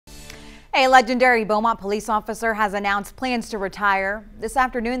A legendary Beaumont police officer has announced plans to retire. This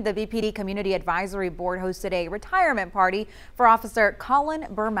afternoon, the BPD Community Advisory Board hosted a retirement party for Officer Kolin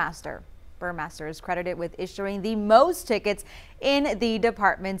Burmaster. Burmaster is credited with issuing the most tickets in the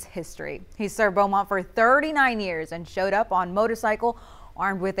department's history. He served Beaumont for 39 years and showed up on motorcycle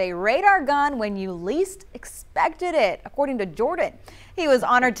armed with a radar gun when you least expected it, according to Jordan. He was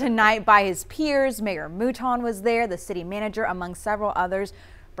honored tonight by his peers. Mayor Mouton was there, the city manager, among several others.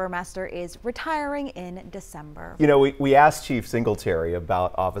 Burmaster is retiring in December. You know, we asked Chief Singletary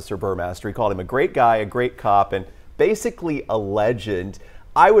about Officer Burmaster. He called him a great guy, a great cop, and basically a legend.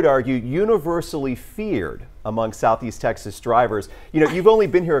 I would argue universally feared among Southeast Texas drivers. You know, you've only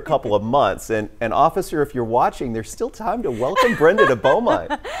been here a couple of months, and officer, if you're watching, there's still time to welcome Brenda to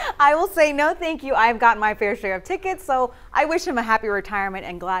Beaumont. I will say no thank you. I've got my fair share of tickets, so I wish him a happy retirement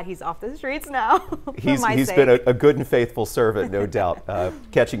and glad he's off the streets now. He's been a good and faithful servant, no doubt,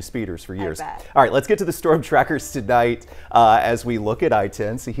 catching speeders for years. All right, let's get to the storm trackers tonight as we look at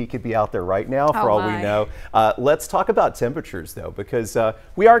I-10. See, he could be out there right now for all we know. Let's talk about temperatures, though, because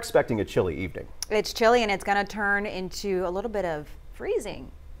we are expecting a chilly evening. It's chilly, and it's going to turn into a little bit of freezing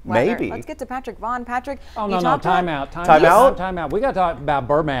weather. Maybe. Let's get to Patrick Vaughn. Patrick, oh, no, time out. Time out. We got to talk about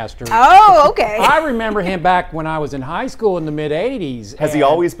Burmaster. Oh, okay. I remember him back when I was in high school in the mid-'80s. Has he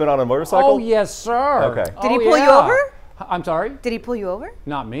always been on a motorcycle? Oh, yes, sir. Okay. Did he pull you over? I'm sorry? Did he pull you over?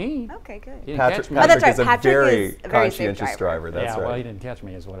 Not me. Okay, good. Patrick that's right. is a Patrick very is a very conscientious driver. That's right. Well, he didn't catch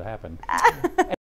me is what happened.